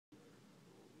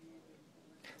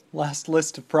Last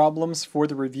list of problems for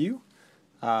the review.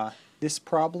 This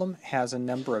problem has a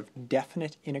number of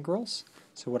definite integrals.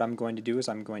 So what I'm going to do is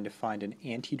I'm going to find an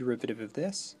antiderivative of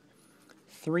this.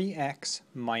 3x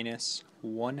minus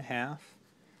 1/2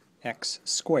 x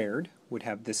squared would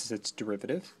have this as its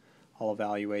derivative. I'll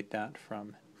evaluate that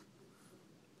from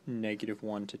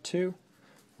 -1 to 2.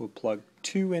 We'll plug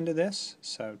 2 into this,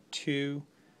 so 2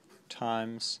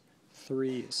 times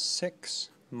 3 is 6,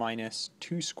 minus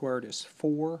 2 squared is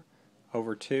 4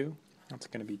 over 2. That's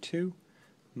going to be 2,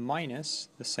 minus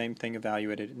the same thing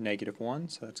evaluated at -1,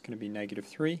 so that's going to be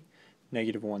 -3.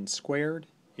 -1 squared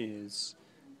is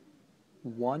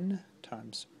 1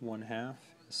 times 1/2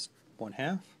 is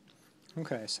 1/2.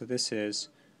 Okay, so this is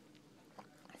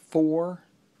 4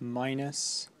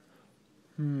 minus,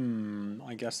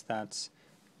 I guess that's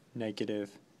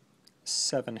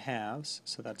 -7/2,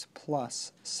 so that's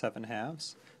plus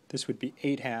 7/2. This would be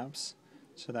 8/2,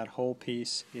 so that whole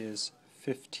piece is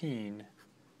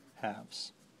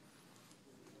 15/2.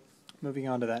 Moving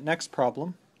on to that next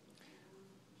problem,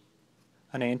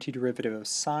 an antiderivative of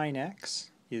sine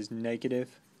x is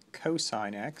negative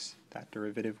cosine x. That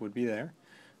derivative would be there.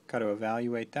 Got to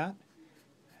evaluate that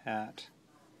at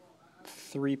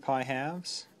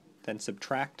 3π2, then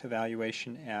subtract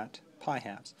evaluation at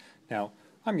π2. Now,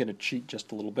 I'm going to cheat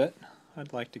just a little bit.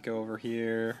 I'd like to go over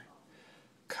here.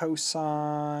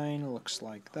 Cosine looks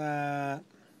like that.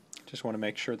 Just want to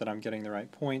make sure that I'm getting the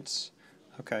right points.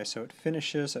 Okay, so it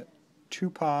finishes at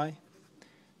 2π.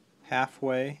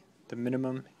 Halfway, the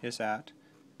minimum is at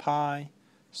pi.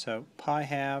 So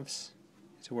π2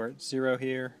 is where it's 0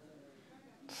 here.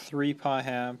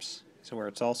 3π2 is where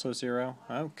it's also 0.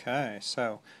 Okay,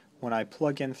 so when I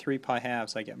plug in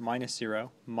 3π2, I get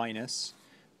 -0, minus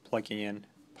plugging in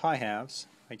π2,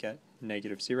 I get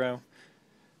 -0.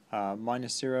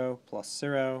 -0 plus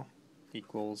 0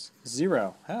 equals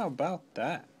 0. How about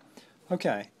that?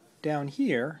 Okay, down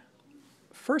here,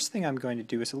 first thing I'm going to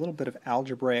do is a little bit of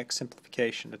algebraic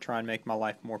simplification to try and make my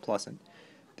life more pleasant.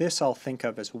 This I'll think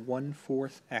of as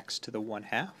 1/4 x to the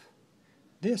 1/2.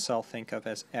 This I'll think of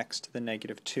as x to the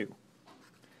 -2.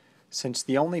 Since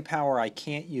the only power I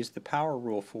can't use the power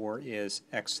rule for is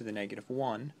x to the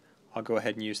 -1, I'll go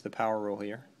ahead and use the power rule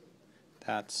here.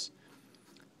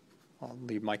 I'll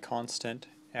leave my constant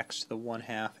x to the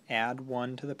 1/2, add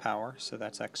 1 to the power, so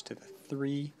that's x to the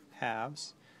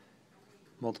 3/2,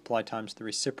 multiply times the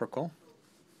reciprocal,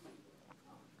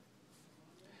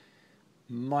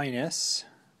 minus,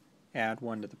 add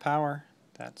 1 to the power,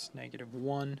 that's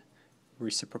 -1,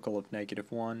 reciprocal of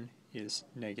 -1 is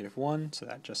 -1, so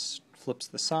that just flips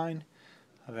the sign,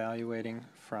 evaluating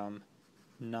from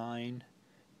 9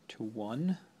 to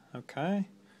 1. Okay,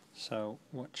 so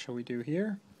what shall we do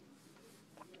here?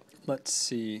 Let's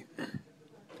see.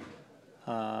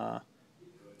 I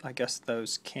guess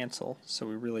those cancel, so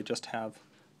we really just have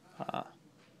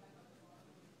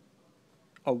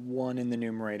a 1 in the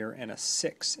numerator and a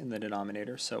 6 in the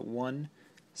denominator. So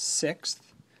 1/6,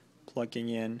 plugging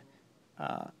in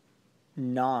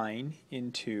 9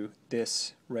 into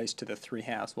this raised to the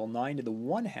 3/2. Well, 9 to the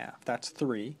 1/2, that's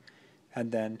 3,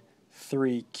 and then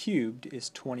 3 cubed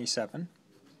is 27.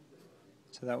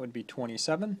 So that would be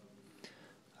 27.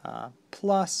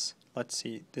 Plus, let's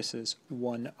see, this is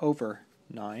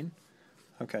 1/9.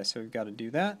 Okay, so we've got to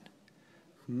do that.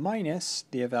 Minus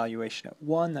the evaluation at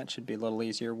 1, that should be a little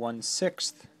easier.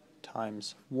 1/6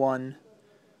 times 1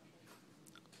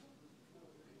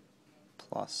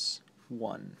 plus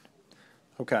 1.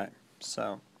 Okay,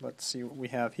 so let's see what we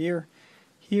have here.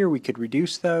 Here we could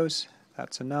reduce those.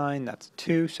 That's a 9, that's a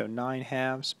 2, so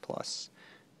 9/2 plus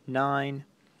 9.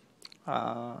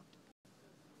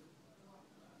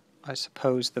 I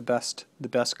suppose the best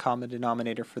common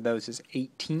denominator for those is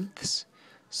 1/18.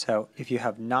 So if you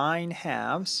have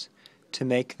 9/2, to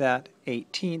make that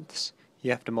 1/18,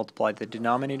 you have to multiply the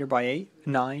denominator by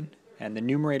 9 and the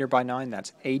numerator by 9.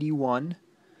 That's 81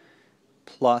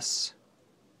 plus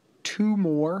 2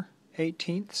 more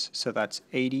 1/18, so that's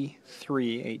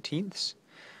 83/18.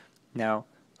 Now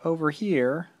over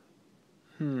here,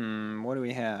 what do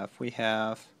we have? We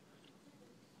have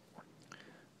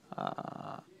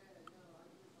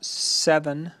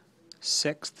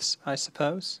 7/6, I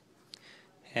suppose,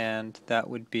 and that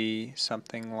would be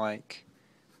something like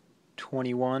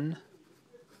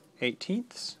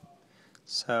 21/18.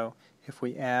 So if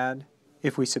we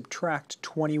subtract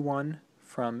 21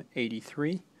 from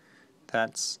 83,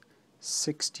 that's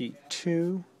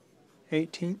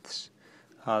 62/18.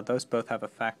 Those both have a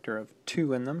factor of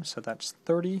 2 in them, so that's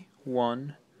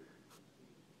 31/9.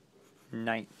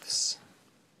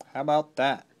 How about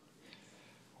that?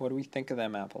 What do we think of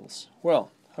them apples? Well,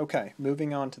 Okay,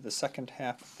 moving on to the second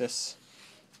half of this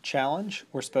challenge.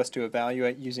 We're supposed to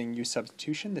evaluate using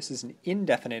U-Substitution. This is an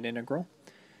indefinite integral.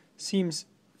 Seems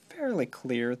fairly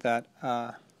clear that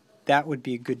that would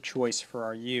be a good choice for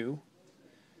our u,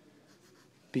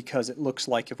 because it looks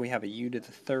like if we have a u to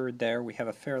the third there, we have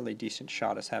a fairly decent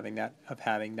shot of having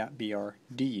that be our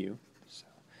du. So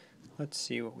let's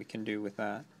see what we can do with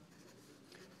that.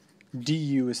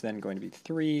 Du is then going to be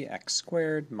 3x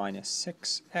squared minus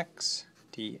 6x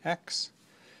dx.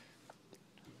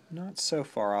 Not so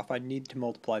far off. I need to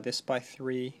multiply this by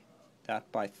 3,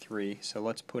 that by 3. So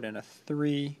let's put in a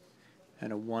 3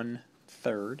 and a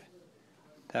 1/3.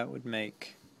 That would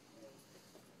make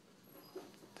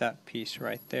that piece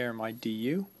right there my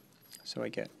du. So I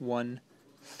get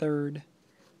 1/3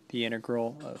 the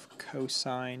integral of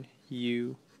cosine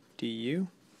u du.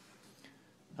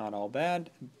 Not all bad.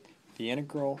 The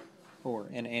integral, or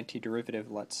an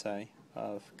antiderivative, let's say,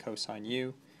 of cosine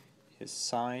u is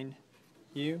sine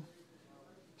u.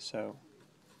 So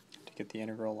to get the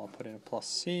integral, I'll put in a plus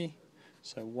c.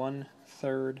 So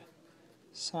 1/3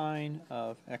 sine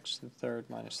of x to the third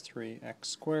minus 3x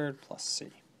squared plus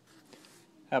c.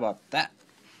 How about that?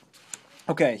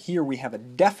 Okay, here we have a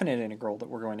definite integral that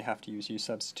we're going to have to use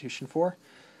U-substitution for.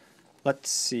 Let's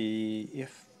see,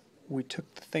 if we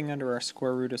took the thing under our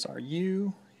square root as our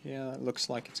u, yeah, it looks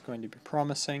like it's going to be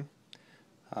promising.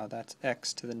 That's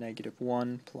x to the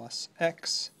 -1 plus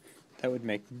x. That would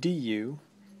make du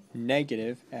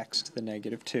negative x to the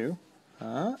 -2.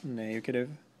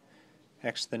 Negative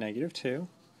x to the -2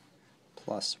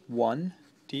 plus 1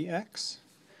 dx.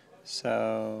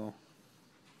 So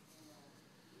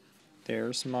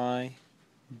there's my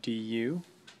du,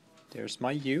 there's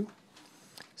my u.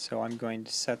 So I'm going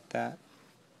to set that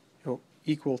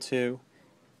equal to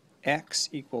x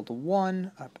equal to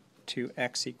 1 up to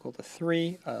x equal to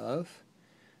 3 of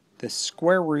the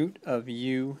square root of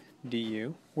u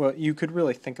du. Well, you could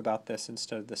really think about this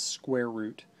instead of the square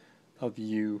root of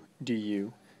u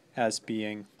du as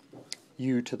being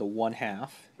u to the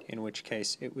 1/2, in which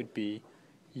case it would be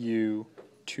u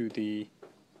to the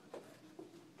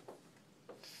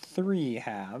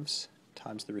 3/2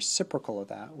 times the reciprocal of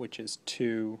that, which is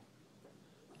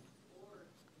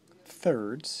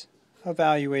 2/3,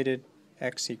 evaluated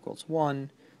x equals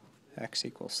 1, x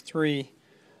equals 3,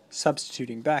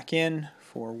 substituting back in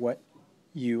for what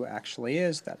u actually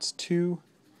is, that's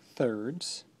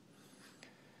 2/3,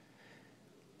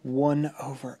 1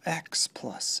 over x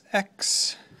plus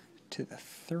x to the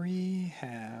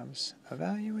 3/2,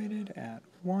 evaluated at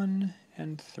 1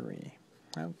 and 3.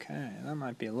 Okay, that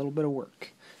might be a little bit of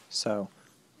work. So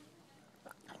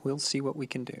we'll see what we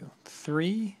can do.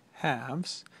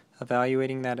 3/2,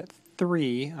 evaluating that at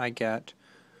 3, I get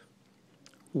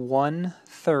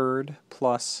 1/3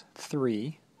 plus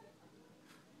 3.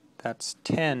 That's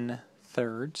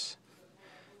 10/3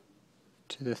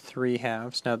 to the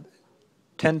 3/2. Now,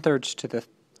 10/3 to the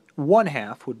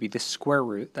 1/2 would be the square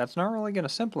root. That's not really going to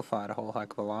simplify it a whole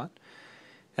heck of a lot.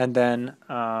 And then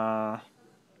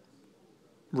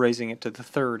raising it to the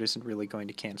third isn't really going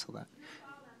to cancel that.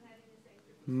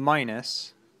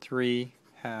 Minus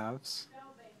 3/2.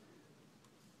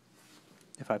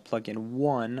 If I plug in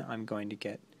 1, I'm going to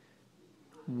get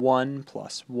 1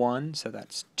 plus 1, so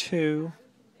that's 2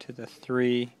 to the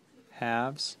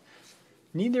 3/2.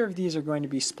 Neither of these are going to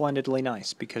be splendidly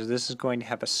nice because this is going to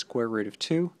have a square root of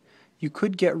 2. You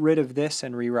could get rid of this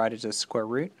and rewrite it as square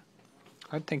root.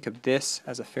 I'd think of this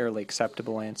as a fairly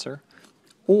acceptable answer.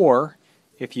 Or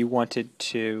if you wanted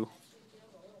to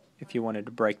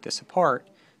break this apart,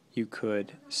 you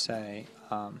could say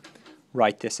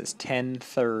write this as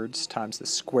 10/3 times the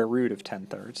square root of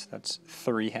 10/3. That's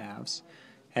 3/2.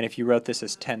 And if you wrote this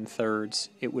as 10/3,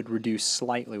 it would reduce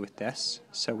slightly with this.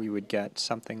 So we would get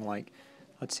something like,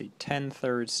 let's see,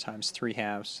 10/3 times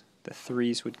 3/2. The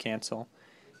 3's would cancel,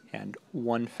 and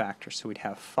 1 factor. So we'd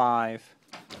have 5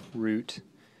 root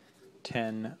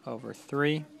 10 over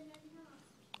 3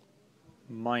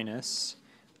 minus,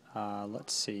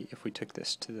 let's see, if we took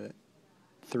this to the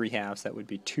 3/2, that would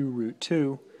be 2 root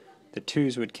 2. The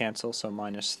 2's would cancel, so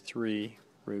minus 3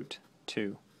 root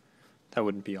 2. That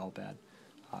wouldn't be all bad.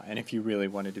 And if you really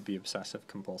wanted to be obsessive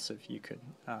compulsive, you could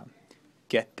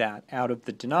get that out of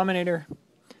the denominator.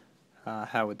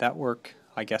 How would that work?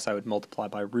 I guess I would multiply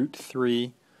by root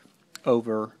 3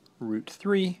 over root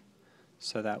 3.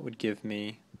 So that would give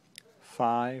me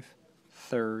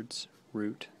 5/3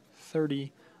 root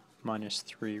 30 minus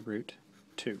 3 root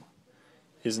 2.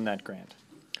 Isn't that grand?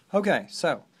 Okay,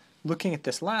 so looking at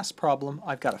this last problem,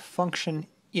 I've got a function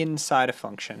inside a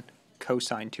function,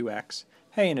 cosine 2x.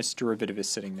 Hey, and its derivative is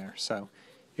sitting there. So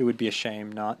it would be a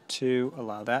shame not to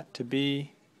allow that to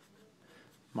be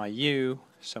my u,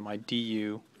 so my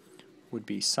du would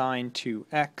be sine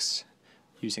 2x.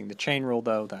 Using the chain rule,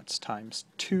 though, that's times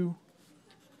 2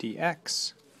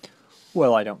 dx.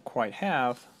 Well, I don't quite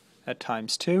have at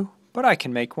times 2, but I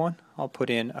can make one. I'll put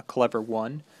in a clever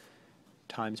 1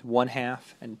 times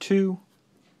 1/2 and 2.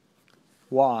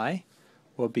 Why?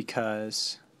 Well,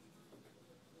 because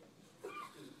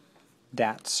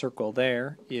that circle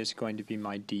there is going to be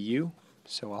my du,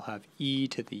 so I'll have e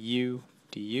to the u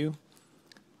du.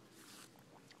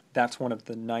 That's one of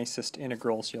the nicest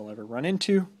integrals you'll ever run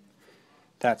into.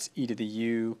 That's e to the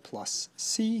u plus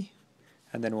c,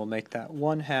 and then we'll make that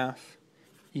 1/2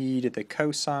 e to the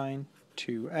cosine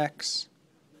 2x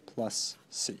plus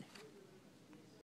c.